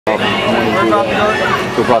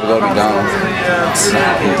We'll probably go to McDonald's.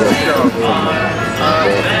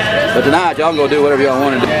 But tonight, y'all can go do whatever y'all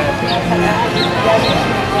want to do.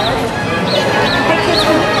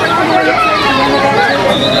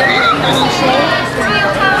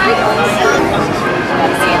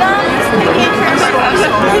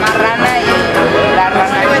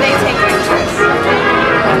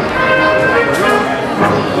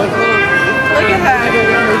 Look at her.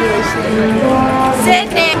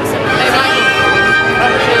 Sydney.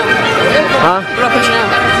 Huh?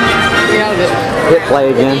 Hit play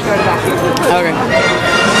again. Okay.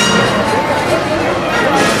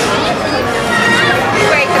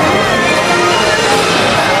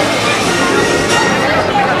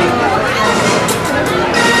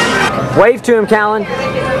 Wave to him, Callan.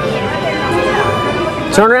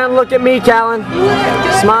 Turn around and look at me, Callan.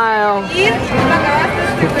 Smile.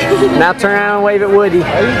 Now turn around and wave at Woody.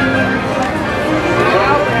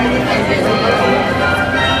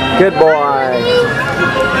 Good boy.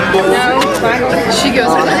 No, she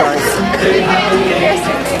goes.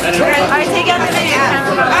 I take out the video.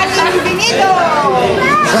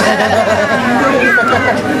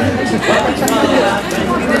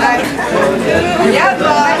 Yeah,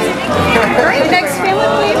 boy. Next family,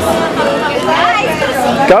 please.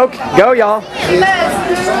 Go, y'all.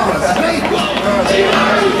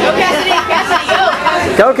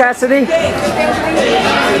 Go, Cassidy.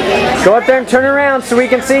 Go up there and turn around so we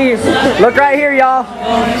can see you. Look right here, y'all.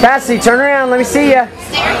 Cassidy, turn around. Let me see you.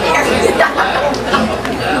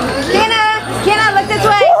 Kenna, look this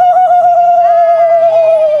way.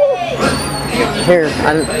 Here, is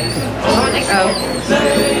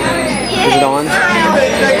it on?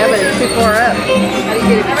 Yeah, but it's too far up. How do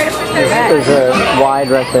you get it? There's a wide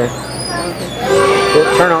right there. Will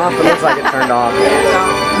it turn off? It looks like it turned off.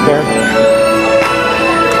 Here.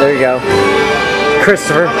 There you go.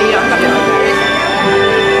 Christopher. I'm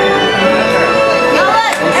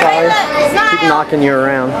sorry. Keep knocking you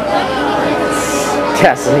around.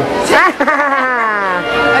 Cassidy. Okay,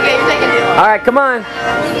 you're taking it. All right, come on.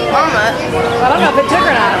 Mama. I don't know if it took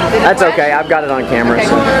or not. That's okay. I've got it on camera.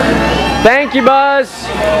 So. Thank you, Buzz.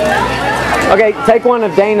 Okay, take one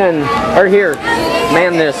of Dana and, or here.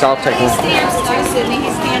 Man this, I'll take one.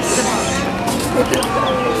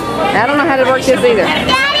 I don't know how to work this either.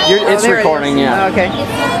 It's recording, yeah. Oh, okay.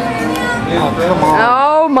 Oh, come on.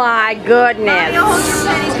 Oh my goodness. Hold your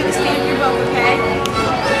pen. He's going to stand your boat, okay?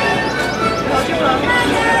 Hold your boat.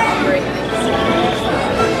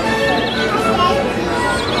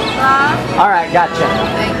 All right, gotcha.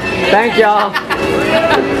 Thank y'all.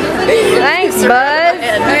 Thanks, Buzz.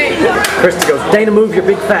 Krista goes, Dana, move your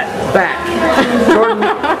big fat back. Jordan.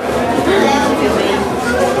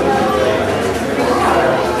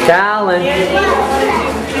 Callan.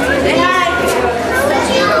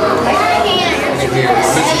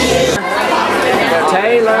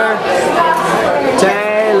 Taylor.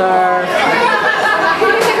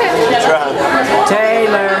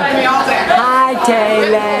 Taylor. Hi,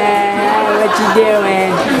 Taylor. What you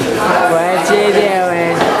doing? What you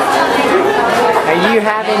doing? Are you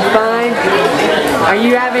having fun? Are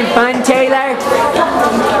you having fun, Taylor?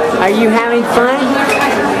 Are you having fun?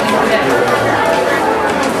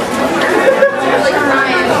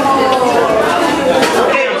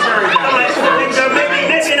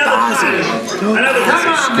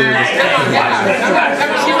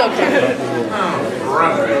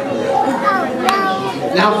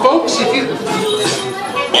 Now, folks, if you...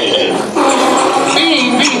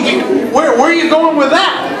 Bean, where are you going with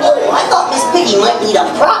that? Oh, I thought Miss Piggy might need a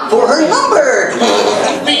prop for her number.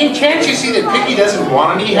 Bean, can't you see that Piggy doesn't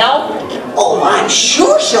want any help? Oh, I'm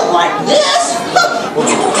sure she'll like this.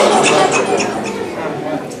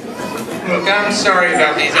 Look, I'm sorry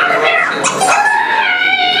about these interruptions.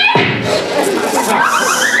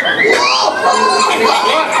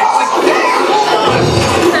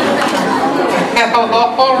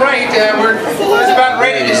 All right, we're just about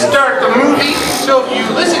ready to start the movie, so if you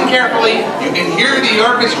listen carefully, you can hear the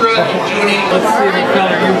orchestra tuning. Let's see what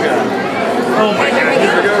color you got. Oh my God,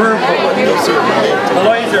 purple. The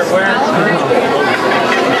laser, where?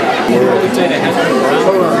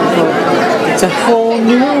 It's a whole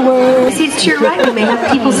new world. Seats to your right, we may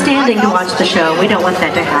have people standing to watch the show. We don't want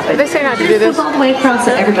that to happen. Did they say not to do this? Move all the way across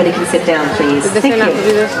so everybody can sit down, please. Did they say not to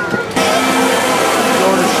do this? Go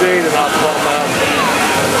in the shade about 12 miles.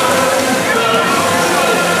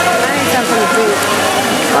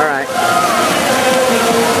 All right.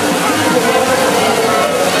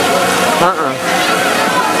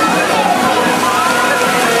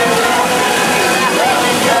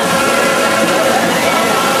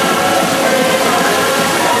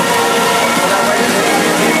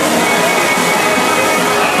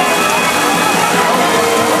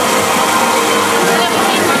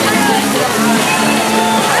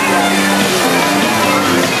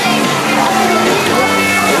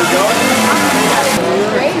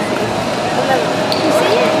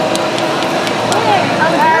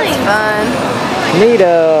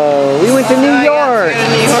 Neato. We went to New York. To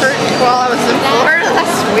New York while I was in Florida.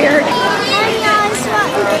 That's weird.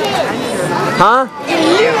 Huh?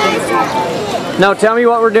 No, tell me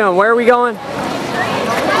what we're doing. Where are we going?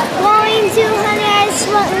 Going to Honey I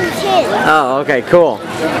Sweating Kid. Oh, okay, cool.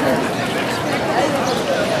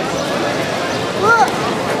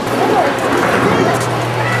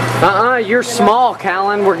 You're small,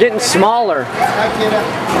 Callan. We're getting smaller.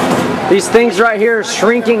 These things right here are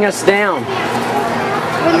shrinking us down.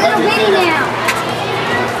 We're little bitty now.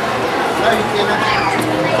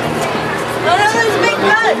 No, there's a big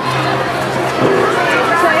bug.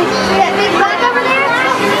 Sorry, see that big bug over there?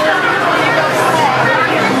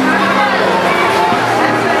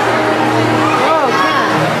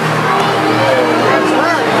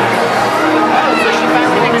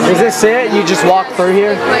 Is this it? You just walk through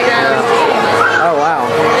here? Oh, wow.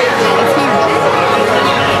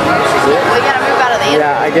 We gotta move out of the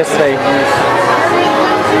Yeah, I guess they...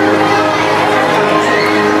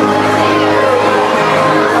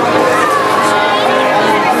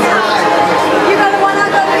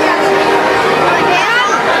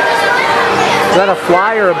 Is that a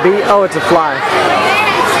fly or a bee? Oh, it's a fly.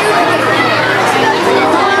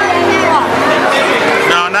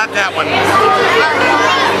 No, not that one.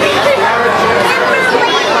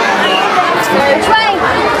 Which way?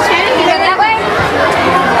 Shannon, you go that way?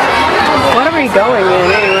 What are we going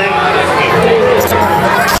in anyway? I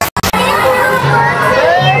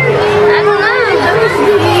don't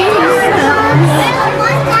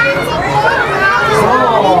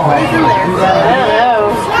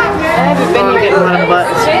know. I haven't been here getting one butt.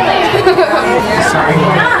 Sorry.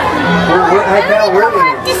 Where are we?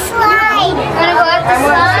 The slide. Wanna go up the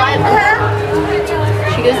slide?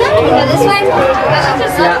 She goes up. Go this way.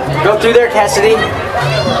 Yeah, go through there, Cassidy.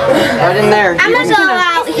 Right in there. I'm gonna go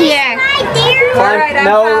out here. Climb,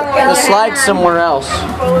 no, the slide's somewhere else.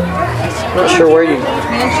 Not sure where you...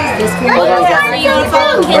 Hold on, Cassidy.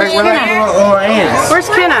 Where's little ants? Where's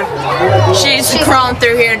Kenna? She's crawling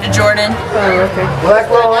through here to Jordan. Oh, okay. Black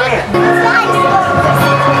little ant.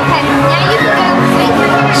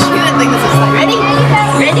 She didn't think this was like, ready?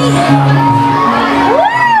 Ready?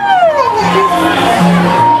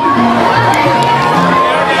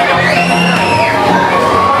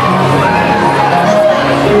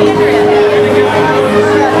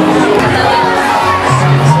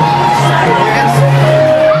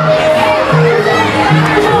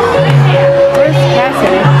 Where's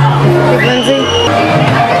Cassidy? Big Lindsay?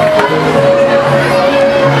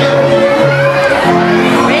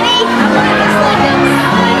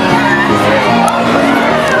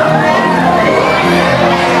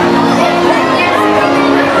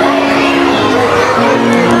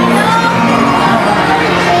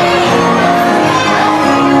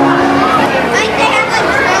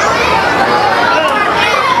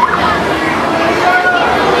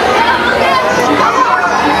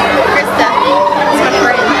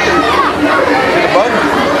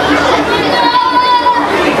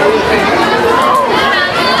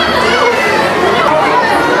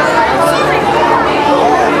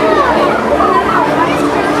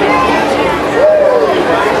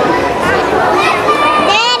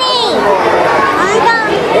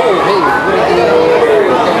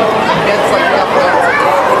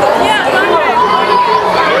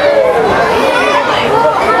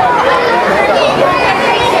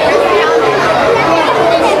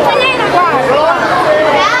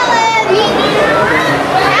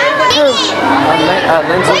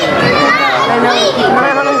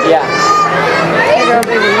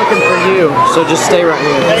 So just stay right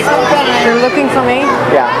here. You're looking for me?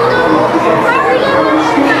 Yeah.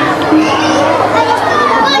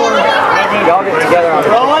 Y'all get together on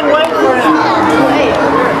Rowan, wait for him. Wait.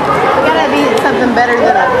 We gotta be something better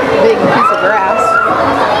than a big piece of grass.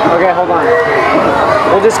 Okay, hold on.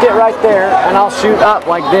 We'll just get right there and I'll shoot up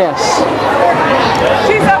like this.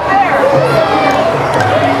 She's up there.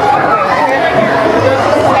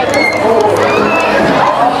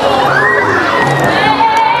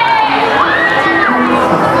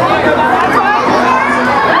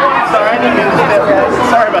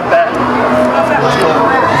 Sorry about that.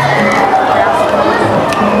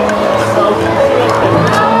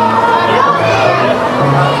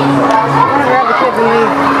 Grab the kids and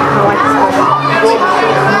leave. I like this place.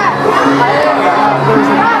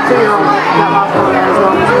 There's a 2-year-old that got lost over there as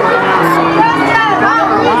well.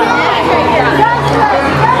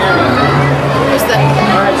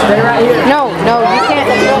 Alright, stay right here. No, you can't.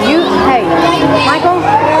 Hey, Michael,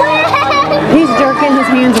 he's jerking his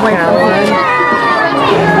hands away from him.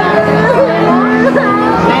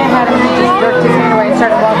 Man had him just jerked his hand away and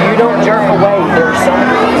started walking. You don't jerk away, there's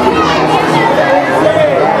something.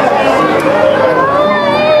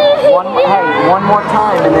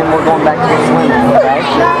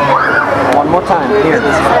 time. Here,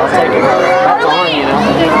 I'll take it. That's on, you know.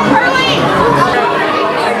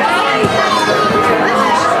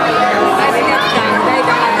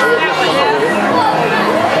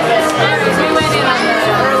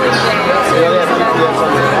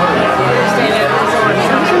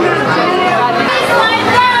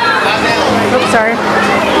 Oops, sorry.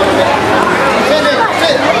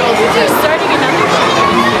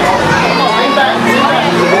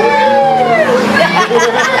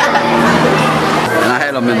 And I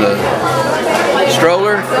had them in the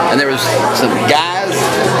stroller, and there was some guys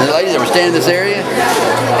and ladies that were standing in this area,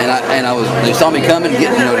 they saw me coming, to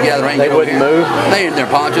get out of the rain. They wouldn't move? They in their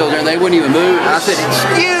ponchos and they wouldn't even move. And I said,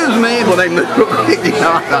 "Excuse me," well, they moved real quick. I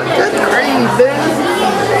thought, "Good grief, dude."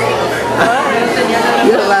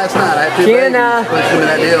 Yeah, last night I had two babies punched them in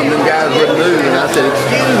that deal, and them guys wouldn't move. And I said,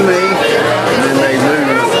 "Excuse me," and then they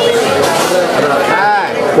moved. I thought, "Hi."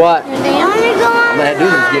 What? All they had to do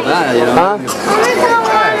was get by, you know. Huh?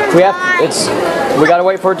 We gotta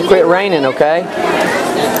wait for it to quit raining, okay?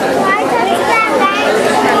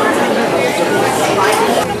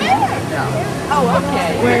 Oh, okay.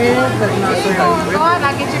 Where is it? Go on,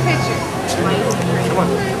 I'll get your picture.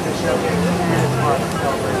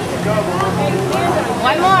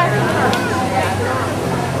 One more.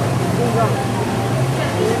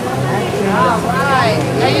 All right.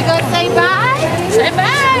 Are you going to say bye? Say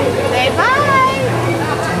bye. Say bye.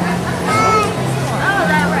 Oh,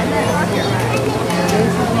 that right there.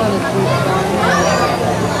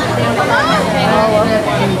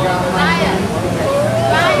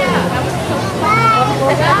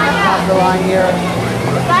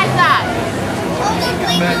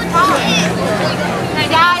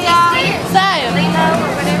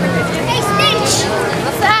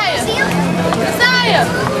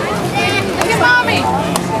 Look at mommy.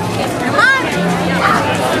 Come on.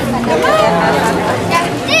 Come on.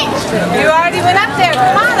 You already went up there.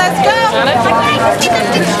 Come on, let's go. Let's get that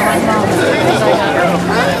picture.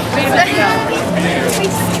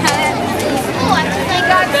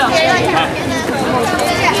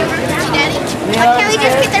 Why can't we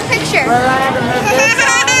just get their picture?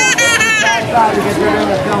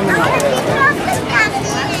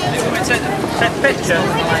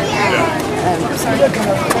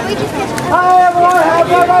 Hi everyone, how's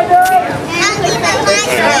everybody doing?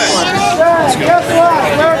 Guess what?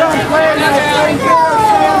 We're going to play my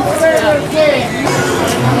favorite game.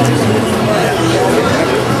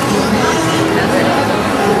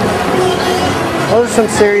 Those are some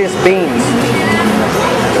serious beans.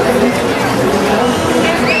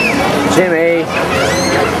 Jimmy.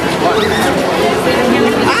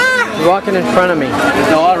 You're walking in front of me.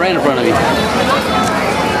 No, I ran in front of you.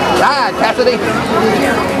 Hi, Cassidy.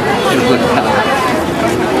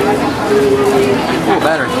 Oh,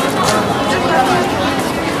 battery.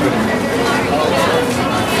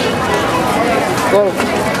 Whoa,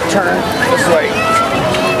 turn. This way.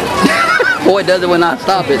 Boy, it does it when I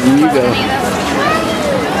stop it and you go.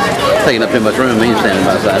 Taking up too much room, me standing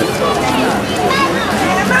beside it.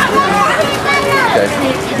 Okay.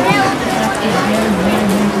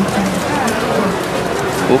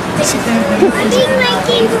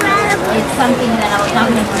 It's something that I was not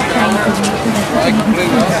going to train for.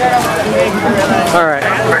 All right.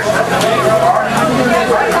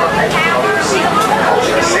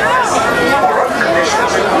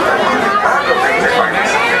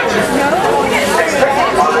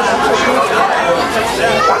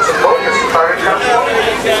 Once the boat is started transforming,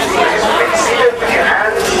 please remain seated with your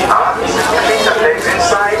hands up, feet and legs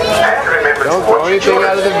inside, and remember don't throw anything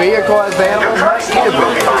out of the vehicle as they have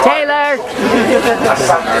Taylor!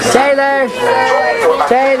 Taylor!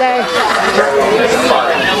 Taylor!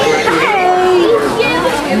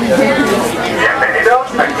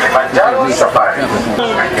 Bienvenidos a Kilimanjaro Safari.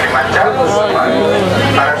 Kilimanjaro Safari.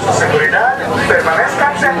 Para su seguridad,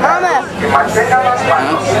 permanezcan sentados y mantengan las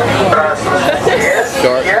manos, brazos, pies y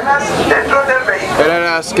piernas dentro del vehículo.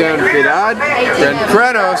 Era cantidad en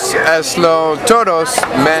frenos es lo todos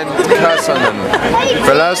men casanan.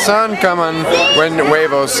 Verlasan kaman when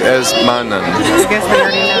huevos es manan. I guess we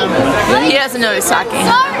already know. He doesn't know he's talking.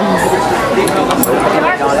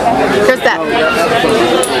 Here's that.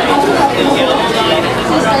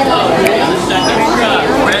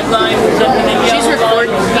 She's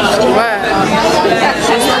recording. What?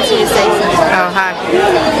 She just wants you to say something. Oh, hi.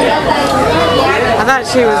 I thought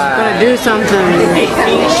she was going to do something.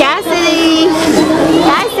 Cassidy!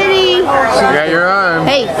 Cassidy! You got your arm.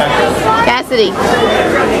 Hey, Cassidy.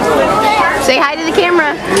 Say hi to the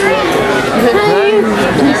camera.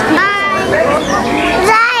 Hi.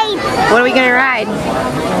 Ride. What are we going to ride?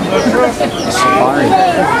 Safari.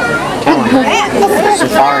 Come on.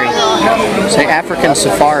 Safari. Say African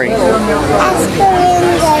safari.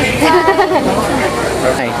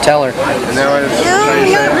 Hey, tell her. And now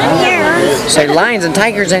Say lions and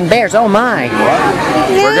tigers and bears. Oh my.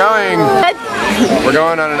 we're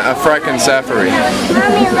going on an African safari.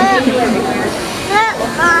 Mommy, look.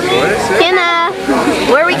 What is it? Hannah,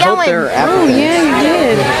 where are we going? Oh, yeah, you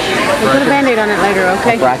did. We'll put a Band-Aid on it later,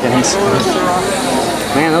 okay? Brackens.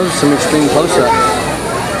 Man, those are some extreme close-ups.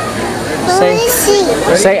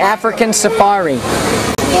 Say African safari.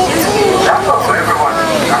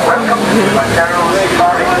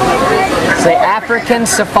 Say African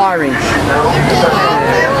safari.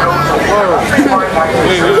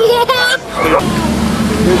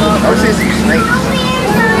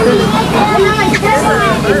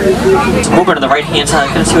 Over to the right hand side,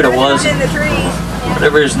 I couldn't see what it was.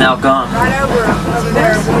 Whatever is now gone.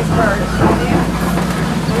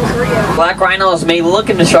 Black rhinos may look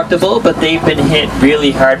indestructible, but they've been hit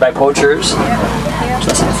really hard by poachers. There's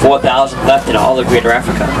less than 4,000 left in all of Greater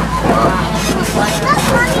Africa.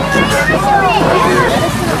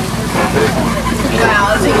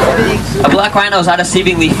 A black rhino is not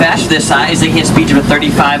deceivingly fast for this size. They hit speeds of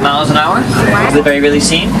 35 miles an hour. Is it very really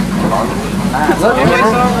seen? Look,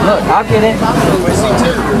 I'll get it.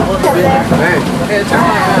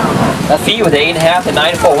 A feet with 8.5 to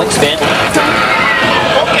 9-foot wingspan.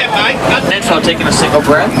 Okay, Mike. Next one, taking a single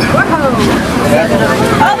breath.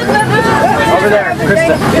 Over there,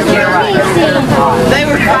 Krista. They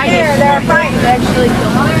were fighting. They were fighting, actually.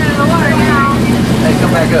 Hey,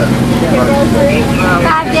 come back up.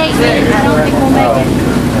 5 days. I don't think we'll make it.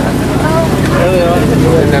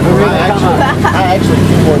 I actually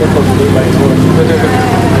feel more difficult to do by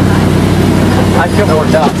I feel more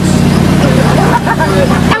ducks.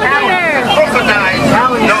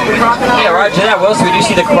 Yeah, roger that, Wilson. We do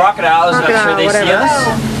see the crocodiles, and I'm sure they see us.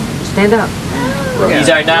 Stand up. These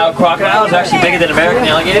are now crocodiles, actually bigger than American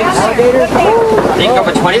alligators. They can go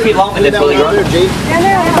for 20 feet long and they're fully grown.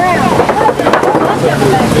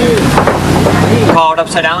 Called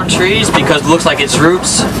upside down trees because it looks like its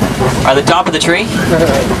roots are the top of the tree.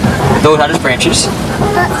 Those are its branches.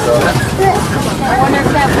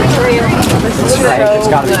 It's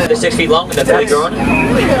got to be. They're 6 feet long and they're fully grown.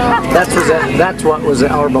 That's what was the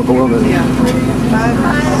Arbuckle woman.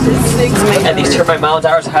 And these termite mounds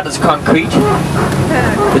are as hard as concrete.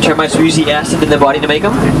 The termites use the acid in their body to make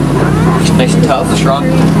them. It's nice and tough, strong.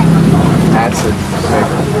 Acid.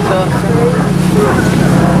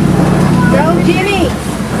 Go, Jimmy!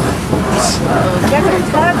 There's a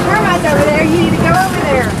ton of termites over there. You need to go over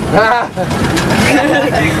there.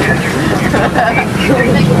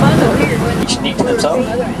 Each neat to themselves. I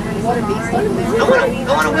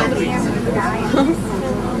want a wildebeest.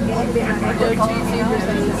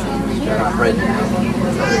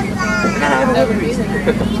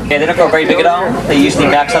 Okay, they don't go very big at all. They usually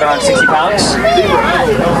max out around 60 pounds.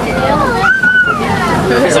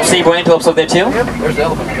 There's some sable antelopes over there too. There's the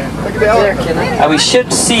elephant. And we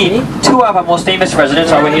should see two of our most famous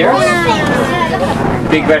residents over here.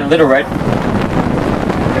 Big Red and Little Red.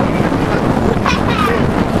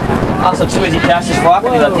 Also too, as you pass this rock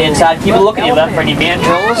on the left hand side, keep a look at your left for any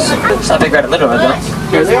mandrills. It's not Big Red and Little Red though.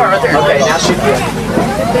 Here they are right there. Okay, now shoot you.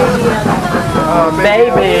 Oh,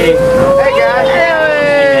 baby. Hey guys.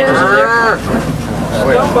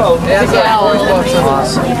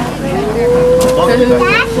 Awesome.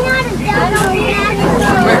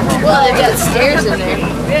 Well, they've got stairs in there.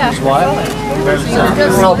 Yeah. What? I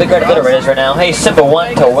don't know how Big Red and Little Red is right now. Hey, Simba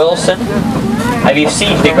 1 to Wilson. Have you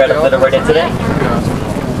seen Big Red and Little Red in today?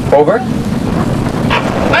 Over.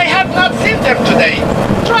 I have not seen them today.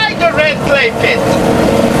 Try the red clay pit.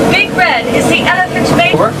 Big Red is the elephant's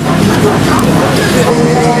mate. Over.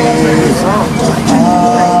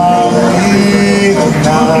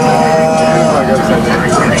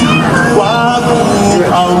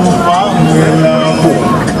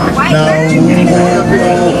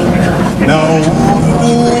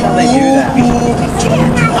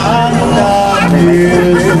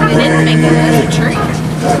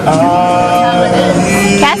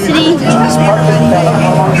 Cassidy.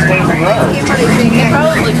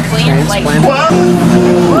 Probably clean, like.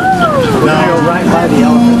 Right by the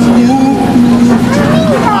elephants.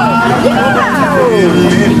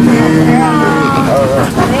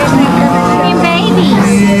 And babies.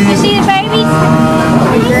 You see the babies?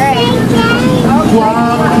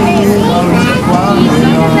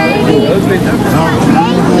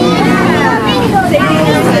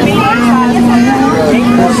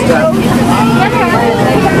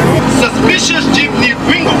 Suspicious jeep near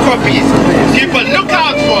Gringo copies. Keep a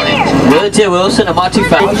lookout for it. Really to Wilson. I'm not too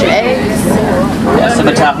fast. Yeah,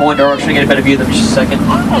 Scimitar Horned Oryx. We're going to get a better view of them in just a second.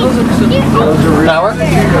 Flower.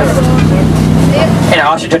 And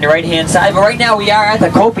ostrich on your right hand side. But right now we are at the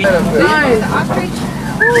Kopi.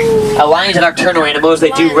 Lions are nocturnal animals.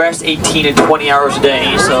 They do rest 18 to 20 hours a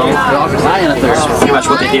day, so that's pretty much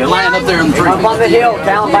what they do. Lying up there in the tree. Up on the hill,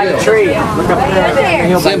 down by the tree. Look up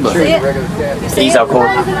there. Simba. He's out cold.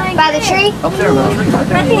 By the tree? Up there by the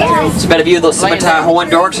tree. It's a better view of those Scimitar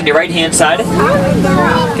Horned Oryx on your right hand side.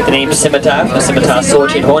 Get the name Scimitar, the Scimitar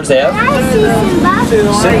sword-shaped horns they have.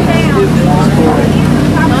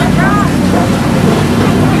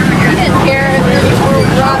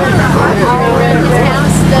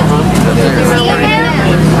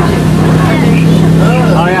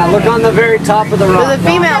 Oh yeah, look on the very top of the rock. There's a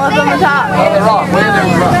female up on the top. On the rock.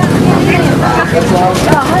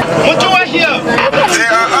 What do I hear?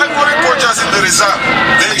 There are ivory poachers in the reserve.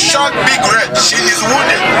 They shot Big Red. She is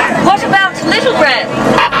wounded. What about Little Red?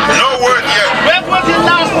 No word yet. Where was he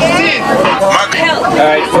last seen?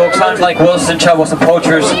 Alright, folks, sounds like Wilson trouble some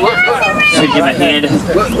poachers. So you give him a hand.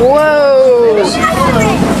 Whoa!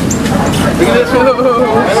 Look at this.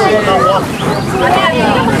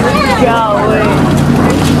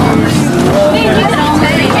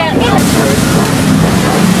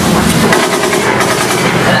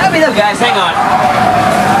 That'll be them guys, hang on.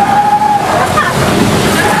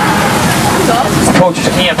 It's a poacher's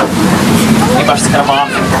camp. He must have cut them off.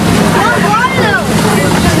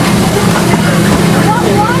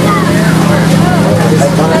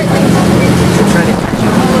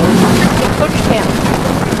 Poacher's camp.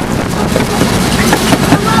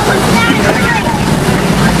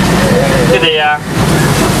 Here they are.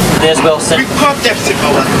 There's Wilson. We caught them,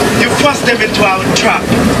 Simba. You forced them into our trap.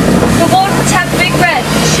 The one attack Big Red.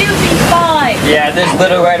 She'll be fine. Yeah, there's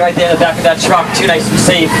Little Red right there in the back of that truck. Too nice and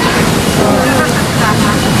safe.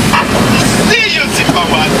 See you, Simba.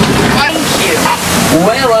 Thank you.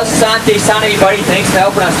 Well, Asante, San everybody. Thanks for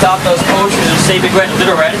helping us stop those poachers and save Big Red and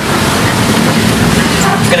Little Red.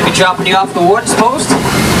 I'm going to be dropping you off the warden's post.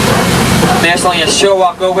 Master only a show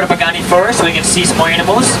walk over to Pagani Forest so we can see some more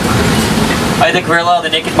animals. Like the gorilla and the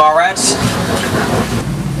naked mall rats.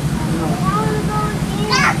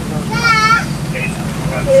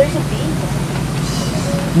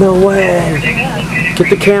 No way. Get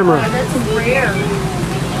the camera.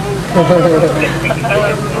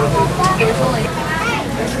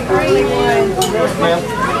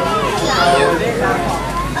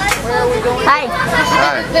 Hi.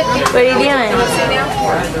 Hi. What are you doing?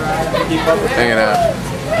 Hanging out.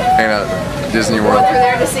 Hanging out at Disney World. Over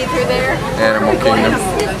there to see through there? Animal Kingdom.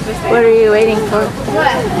 What are you waiting for?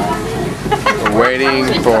 We're waiting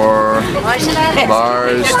for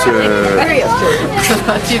Mars to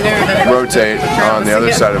rotate on the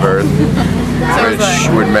other side of Earth, which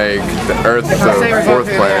would make the Earth the fourth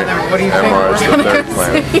planet and Mars the third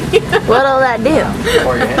planet. What'll that do?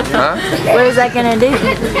 Huh? What is that gonna do?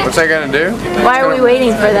 What's that gonna do? Why are we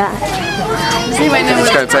waiting for that? It's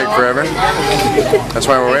gonna take forever. That's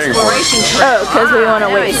why we're waiting for it. Oh, because we want to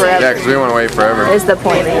wait forever. Yeah, because we want to wait forever. Is the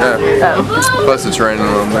point. Yeah. Oh. Plus it's raining a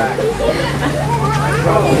little bit.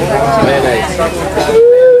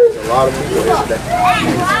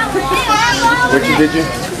 Which did you?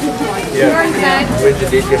 Yeah. Which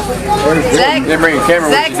did you? Zach, Didn't bring a camera.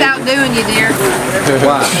 Zach's outdoing you, dear.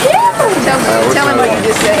 Why? Tell him what you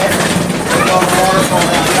just said.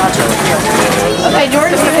 Okay,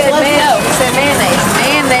 Jordan said mayonnaise. He said mayonnaise.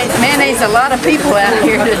 Mayonnaise. A lot of people out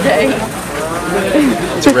here today.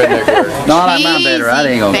 It's a redneck word. No, I like mine better. I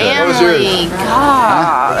ain't gonna cut it. What was yours?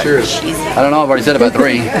 God. What's yours? I don't know. I've already said about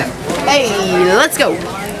 3. Hey, let's go.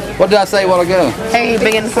 What did I say a while ago? Hey,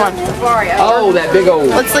 big in the front. Oh, that big old.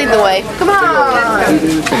 Let's lead the way. Come on.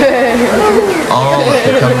 Oh,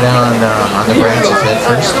 they come down on the branches head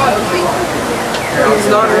first.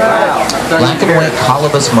 Black and white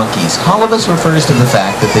colobus monkeys. Colobus refers to the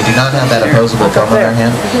fact that they do not have that opposable thumb on their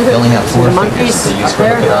hand. They only have 4 fingers that they use for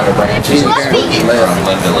looking on the branches and swinging from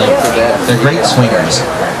limb to limb. They're great swingers.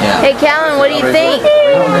 Yeah. Hey, Callan, what do you think?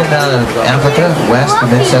 In Africa, west, the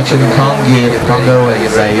midsection, Congo,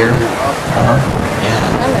 and Zaire.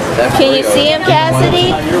 Yeah. Can you see him,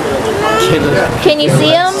 Cassidy? Can you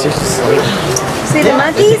see him? See the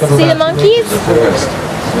monkeys? See the monkeys?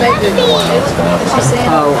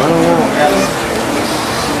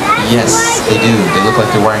 Yes, they do. They look like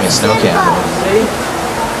they're wearing a snow cap.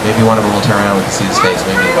 Maybe one of them will turn around, we can see his face.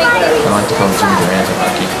 Maybe I like to call him Jimmy Durant a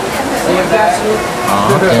monkey.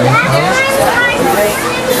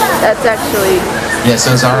 That's actually Yes,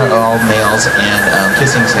 those are all males, and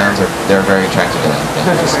kissing sounds they're very attracted to that.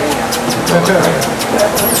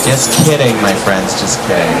 Just kidding, my friends. Just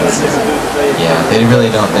kidding. Yeah, they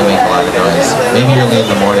really don't. They make a lot of noise. Maybe early in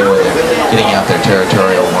the morning when they're getting out their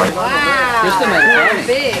territorial warning. Wow.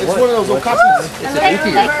 Big. It's one of those little copies.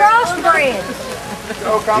 They crossbred.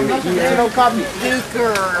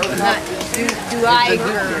 Duker.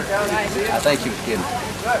 I think she was kidding.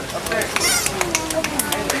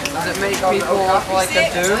 Does it make people look like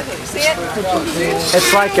them too? See it?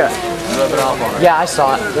 It's like a... Yeah, I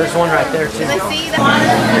saw it. There's one right there too. Look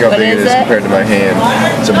how big it is compared to my hand.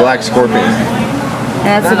 It's a black scorpion.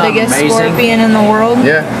 That's the biggest scorpion in the world?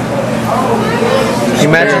 Yeah. Can you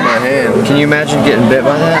imagine my hand? Can you imagine getting bit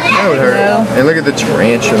by that? That would hurt. No. And look at the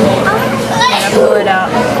tarantula. I blew it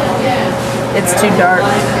out. It's too dark.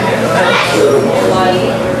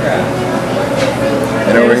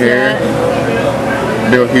 And over here,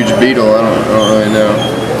 big huge beetle. I don't really know.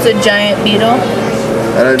 It's a giant beetle.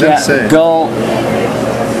 I didn't say.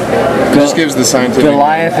 It just gives the scientific name.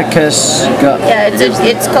 Goliathicus. Yeah,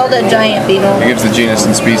 it's called a giant beetle. It gives the genus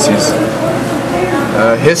and species.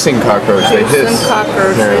 Hissing cockroach. They hiss. Hissing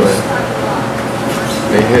cockroaches. Apparently.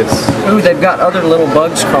 They hiss. Ooh, they've got other little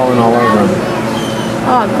bugs crawling all over them.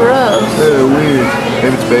 Oh, gross. Oh, weird.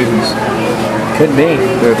 Maybe it's babies. Could be.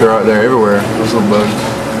 They're everywhere. Those little bugs.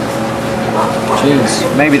 Jeez.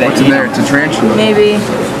 Maybe they What's in there? It's a tarantula. Maybe.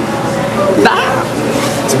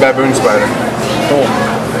 It's a baboon spider. Cool.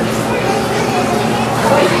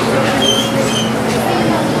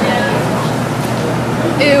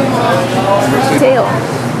 Ew. Tail.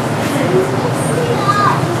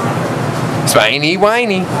 Spiny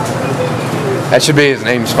Whiny. That should be his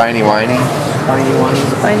name, Spiny Whiny. Spiny Whiny.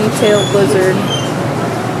 Spiny tailed lizard.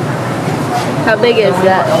 How big is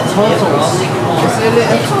that?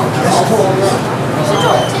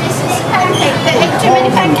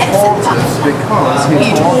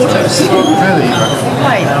 Because he's really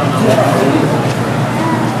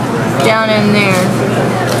Down in there.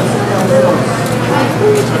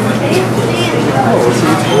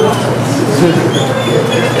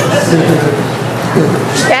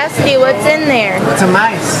 Cassidy, what's in there? It's a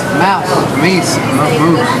mouse. A moose.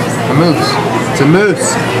 A moose. It's a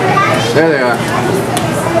moose. There they are.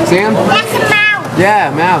 See him? That's a mouse.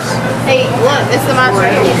 Yeah, mouse. Hey, look, it's the mouse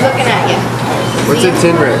right here. He's looking at you. What's a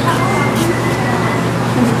tin wreck?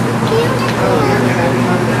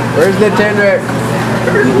 Where's the tin wreck?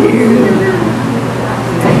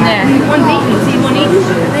 There. One's eating. See one eating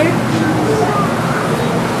there?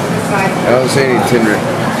 I don't see any tin wreck.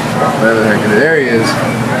 Where the heck? There he is.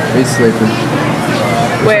 He's sleeping.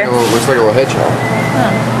 Where? Looks like a little hedgehog.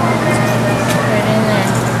 Huh. Right in there.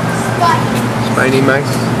 Spiny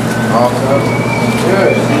mice. Awesome.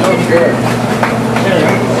 Good. Oh, good.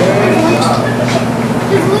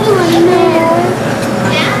 There's little one there.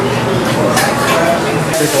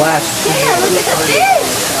 The glass. Yeah, look at this.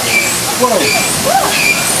 Whoa.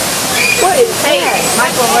 What is that?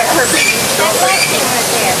 Michael, what her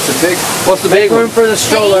It's a big. What's the big Room one? for the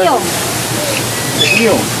stroller.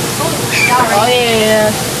 Eel. Oh,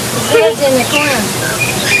 yeah. It lives in the corner.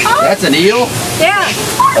 That's an eel? Yeah.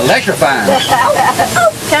 Electrifying.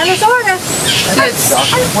 Kind of, sort of.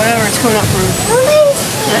 Whatever it's coming up from.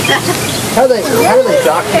 How do they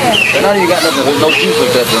shock you? They're not even got nothing, no juice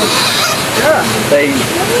hooked up to them. Yeah.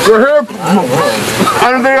 We're here.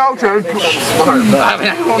 Under the ocean. Smart, but I mean,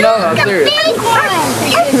 I don't know, I'm serious.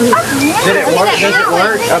 Did it work? Does it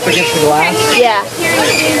work up against the glass? Yeah.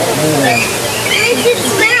 Where's its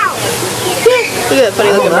mouth? Look at that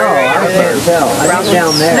funny looking bird. I can't tell. I think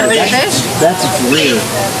down there. That's weird.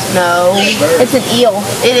 No. It's an eel.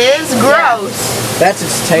 It is gross. That's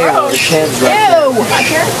its tail. Its head's right Ew.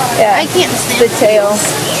 Yeah. I can't stand the tail.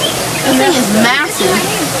 This thing is massive.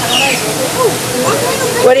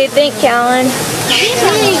 What do you think, Callan?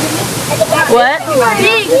 What?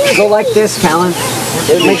 there. Go like this, Callan.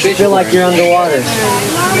 It makes you feel like you're underwater.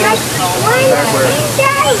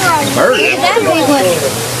 Bird.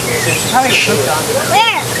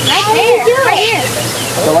 Where? Right there. Right here.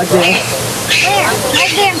 Go like this. Where?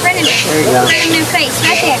 Right there in front of me. There you go. Right in their face.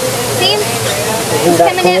 Right there. See him? He's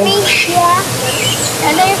coming at me. Yeah.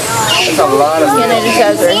 Right there. That's a lot of Kenna just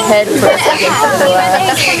has her head pressed against the glass.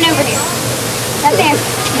 He's coming over here. Right there.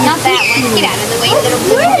 Not that one. Get out of the way, little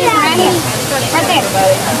blue. Right here. Right there.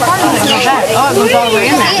 Oh, it goes all the way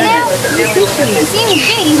in See it now? You see him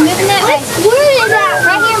big. He's moving that way. Where is that?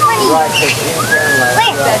 Right here in front of you.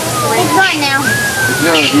 Where? It's gone now.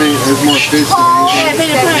 No, there's more fish than Yeah, they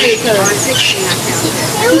didn't put it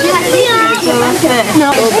No.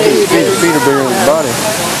 his feet are bigger than his body.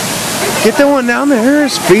 Get that one down there.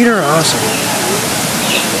 His feet are awesome.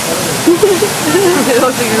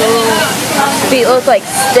 Feet look like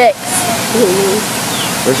sticks.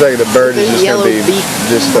 Looks like the bird is just going to be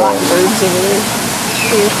this tall.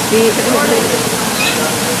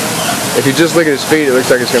 If you just look at his feet, it looks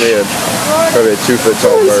like it's going to be probably a 2-foot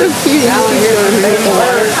tall bird. So cute.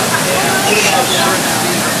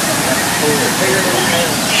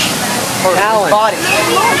 Alan,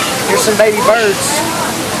 here's some baby birds.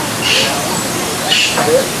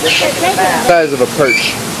 Size of a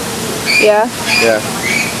perch. Yeah. Yeah.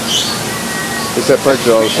 Except perch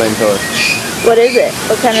are all the same color. What is it?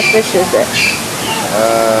 What kind of fish is it?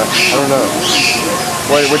 I don't know.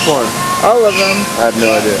 Wait, which one? All of them. I have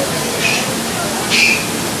no idea.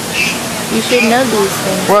 You should know these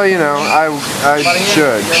things. Well, you know, I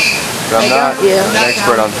should. But I'm not an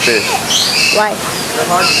expert on fish. Why?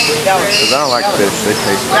 Because I don't like fish. They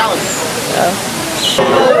taste bad.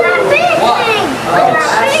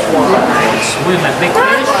 Swim at big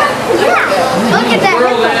fish? Look at that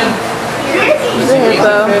hippo. The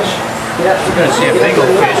hippo. You're gonna see a big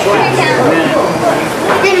old fish.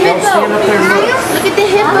 Look at the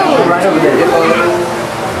hippo. Right over there.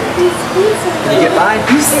 Can you get by?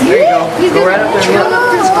 There you go. Go right up there and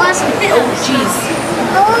look. Oh, jeez.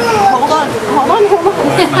 Hold on.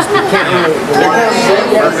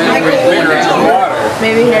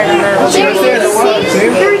 Maybe here in the middle.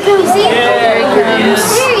 There he comes.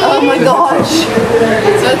 Oh my gosh.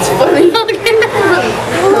 That's funny. Look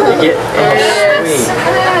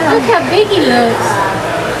how big he looks.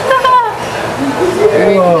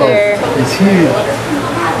 There. It's huge.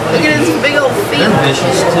 Look at his big old feet. They're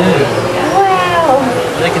vicious too. Wow.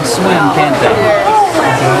 They can swim, can't they?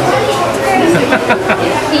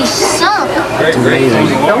 He sunk. It's amazing.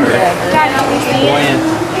 He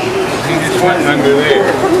just went under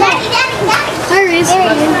there. There he is.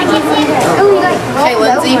 Hey,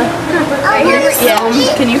 Lindsay.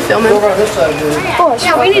 Can you film him?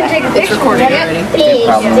 Yeah, we need to take a picture. It's recording already.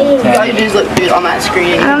 All you do is look good on that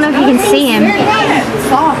screen. I don't know if you can see him.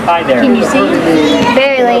 Hi there. Can you see him?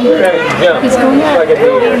 Barely. He's going up.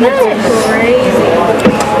 That's crazy.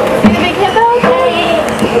 The big hippo?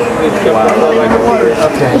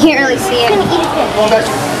 You can't really see him.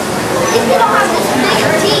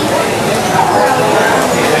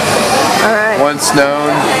 Once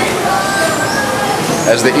known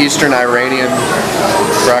as the Eastern Iranian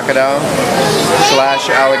crocodile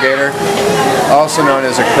 / alligator, also known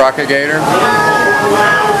as a crocagator.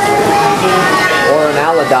 Or an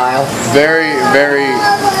alladile. Very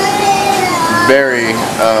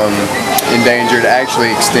endangered,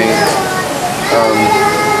 actually extinct.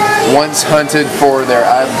 Once hunted for their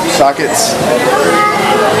eye sockets,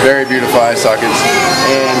 very beautiful eye sockets,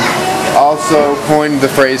 and also coined the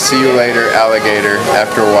phrase "see you later, alligator,"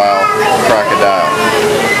 after a while, crocodile.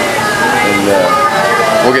 And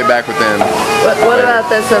we'll get back with them. What about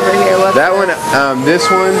this over here? That one, this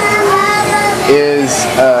one is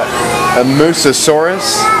a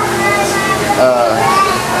Mosasaurus.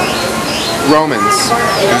 Romans.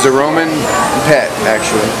 It was a Roman pet,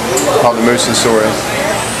 actually, called the Mosasaurus.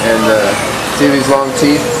 And see these long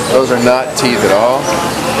teeth? Those are not teeth at all.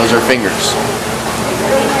 Those are fingers.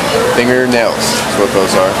 Fingernails is what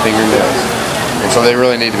those are. Fingernails. And so they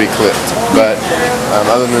really need to be clipped. But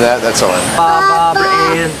other than that, that's all. Barbara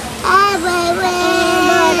Ann.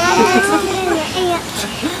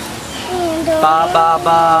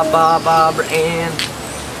 Barbara Ann.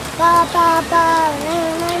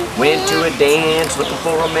 Went to a dance looking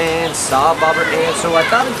for a man, saw Barbara Ann, so I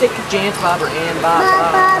thought I'd take a chance. Barbara Ann,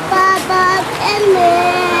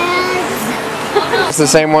 It's the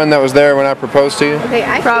same one that was there when I proposed to you? Okay,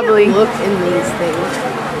 I probably look in these things.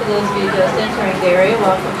 For those of you just entering the area,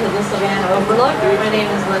 welcome to the Savannah Overlook. My name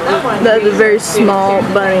is Linda. That's a very small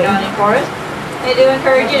bunny. I do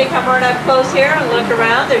encourage you to come right up close here and look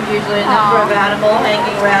around. There's usually a number of animals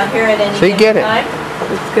hanging around here at any given time.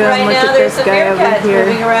 Let's go and right look now at there's this some guy over meerkats here.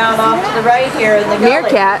 moving around off to the right here in the gully.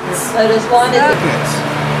 Meerkats? Notice one is...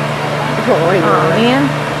 Oh man.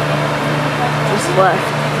 Just left.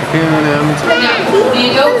 Neither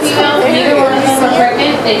one of them are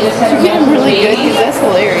pregnant. They just have You're getting really good because that's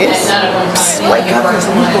hilarious. Wake up.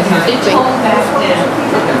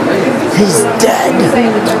 He's dead.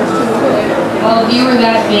 Well, if you were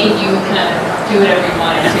that big, you would kind of do whatever you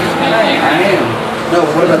wanted to. I am. No,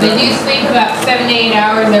 what about They do sleep about 7 to 8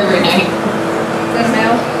 hours every night. Is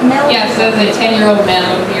that a male? Yeah, so that's a 10-year-old male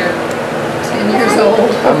over here. 10 years old.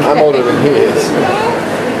 I'm older than he is.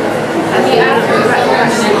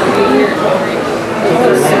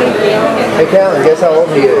 Hey Calvin, guess how old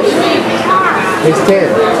he is? He's 10.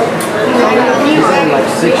 like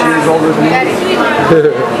 6 years older than me.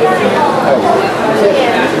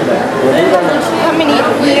 How many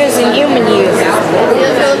years in human years?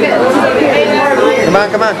 Come on,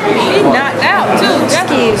 come on. He's knocked out too.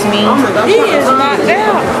 Excuse me. He is knocked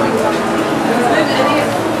out.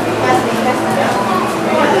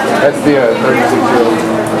 That's the 36-year-old.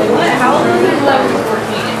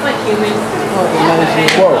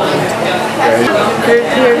 Whoa. Okay.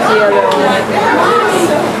 Here's the other one.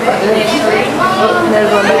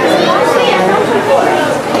 There's one there.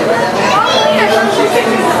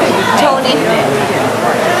 Tony.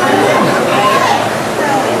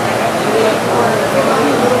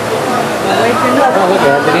 Look,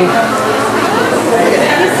 Anthony.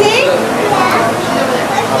 You see?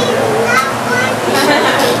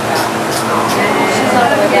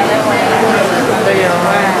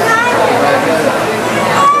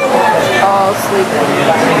 All sleeping.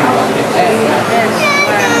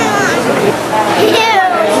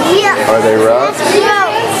 Are they rough?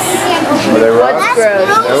 Are they rough? What's gross?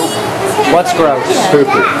 Nope. What's gross?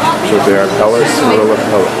 Poopy. So they are colors, gorilla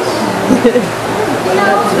colors.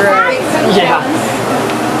 Yeah.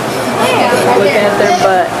 Looking at their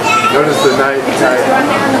butt. Notice the nice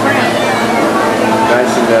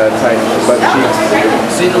and tight butt cheeks.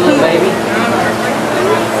 See the little baby?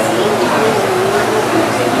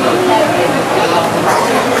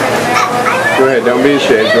 Go ahead, don't be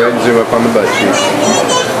ashamed. Go ahead and zoom up on the butt cheeks.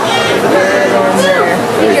 There you go.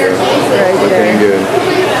 Looking good.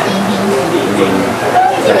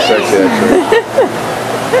 That's sexy, actually.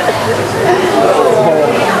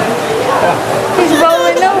 He's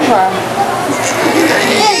rolling over.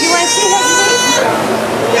 Hey, you want to see his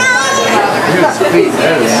feet?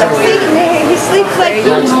 He sleeps like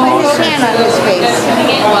this with his hand on his face.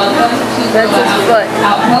 That's his foot.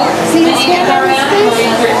 See his hand on his face?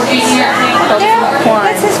 There.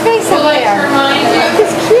 That's his face up there.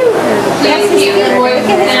 It's cute. That's his feet. Look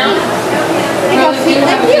at his feet. They got feet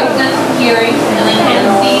like you. Hearing and they can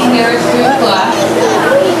see, hear through glass.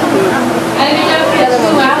 And if it doesn't get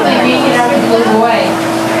too loud, they make it out and move away.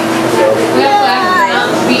 We have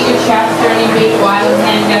glasses, feet and chest, turning big, wild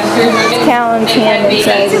hand gestures. Callan's hand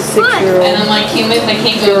inside a 6-year-old. And unlike humans, they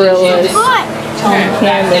can't go to the gym. Tone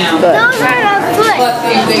back down.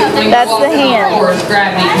 That's the hand.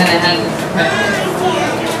 Gravity kind of has.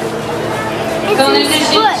 So in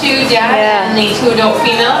addition to dad and the 2 adult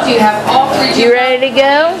females, you have all 3 You ready to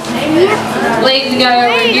go? Ladies go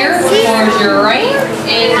over here, towards your right,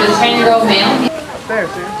 is the 10-year-old male.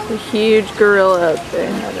 A huge gorilla up there.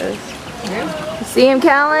 You see him,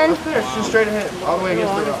 Callan? Just straight ahead, all the way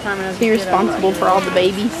against the rock. Is he responsible for all the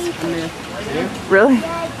babies? Really?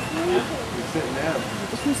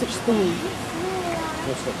 There's no such thing.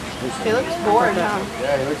 He looks bored, huh?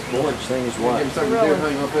 Yeah, he looks bored. Such thing as what? Give him something to do, huh?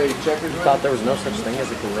 You want to play checkers? You thought there was no such thing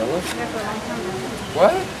as a gorilla?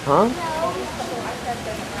 What? Huh?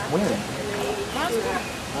 When?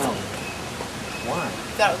 Oh. Why?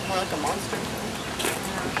 That was more like a monster.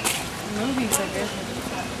 Movies, I guess.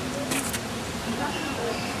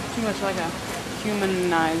 Too much like a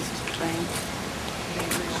humanized thing.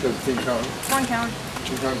 Because King Kong. Come on, Callan.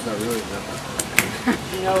 King Kong's not really that.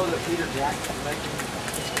 You know that Peter Jackson making?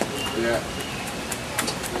 Yeah.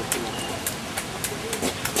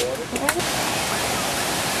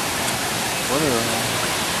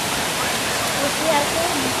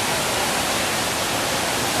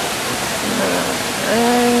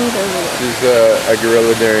 This is a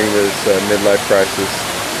gorilla during this midlife crisis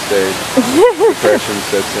stage. Depression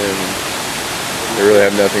sets in. They really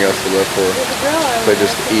have nothing else to live for. They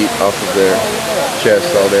just eat off of their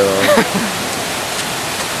chest all day long.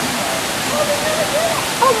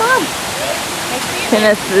 Oh, Mom.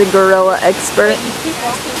 Kenneth, the gorilla expert.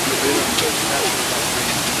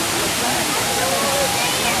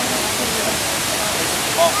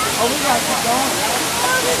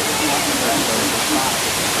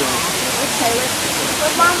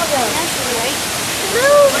 Where's Mama going?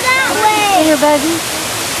 Move that way. In her buggy.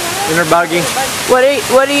 In her buggy.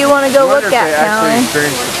 What do you want to go look at, They actually Callan?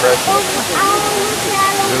 experience depression.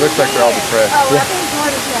 It looks like they're all depressed. Yeah.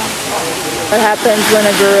 What happens when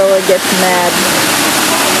a gorilla gets mad?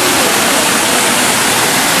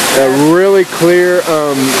 A really clear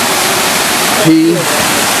pee.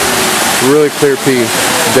 Really clear pee.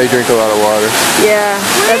 They drink a lot of water. Yeah,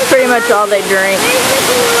 that's pretty much all they drink.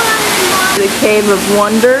 The Cave of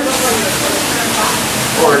Wonders.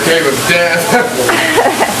 Or a cave of death.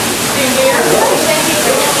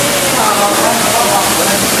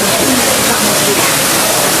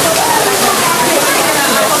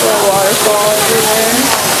 Nice little waterfall over there.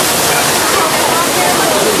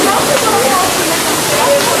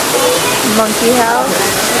 monkey house.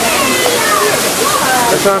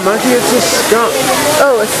 That's not a monkey, it's a skunk.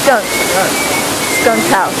 Oh, a skunk. Skunk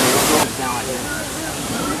house.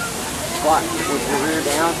 Squat with your rear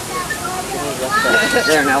down.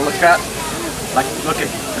 There, now look up. Like, look at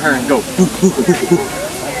her and go.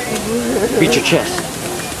 Beat your chest.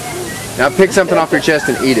 Now pick something off your chest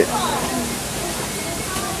and eat it.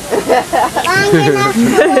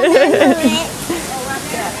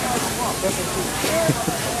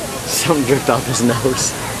 Something dripped off his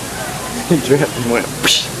nose. He dripped and went.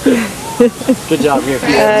 Good job, here.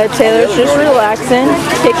 Taylor's just relaxing,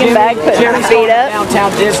 kicking back, putting her feet up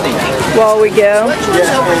Downtown Disney. while we go.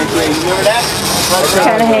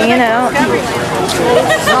 Kind of hanging out.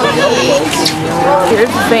 Here's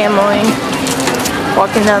the family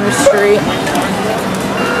walking down the street.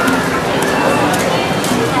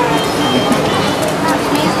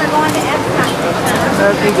 I don't know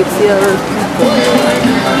if you can see all those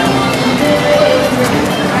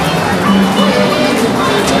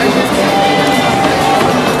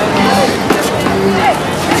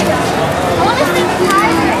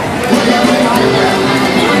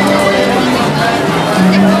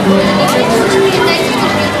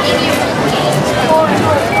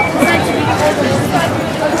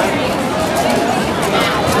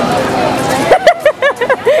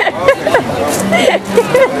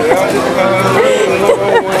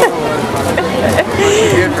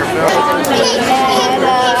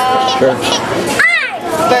Sure.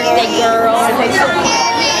 birthday girl.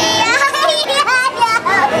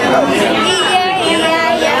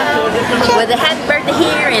 With a happy birthday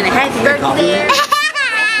here and a happy birthday there.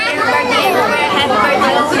 Happy birthday everywhere. Happy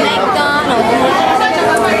birthday to McDonald's.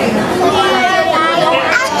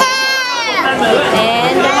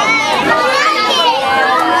 And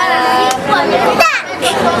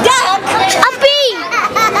duck, a bee.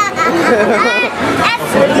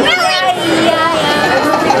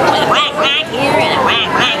 Whack whack here and a whack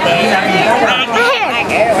whack there. Whack whack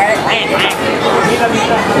here, whack whack.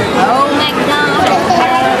 Oh McDonald's.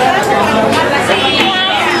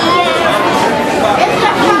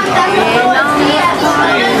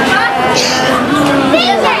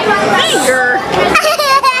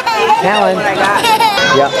 Alan.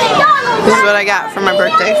 Yeah. This is what I got for my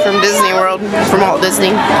birthday from Disney World, from Walt Disney.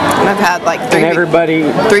 And I've had like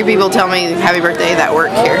three people tell me happy birthday that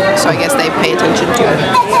work here, so I guess they pay attention to it.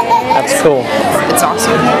 That's cool. It's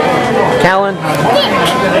awesome. Callan,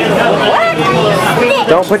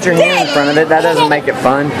 don't put your hand in front of it. That doesn't make it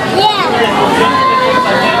fun.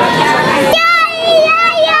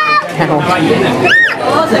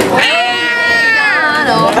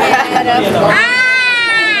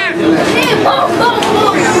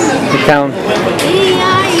 Callan.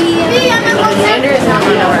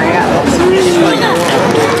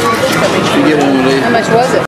 How much was it?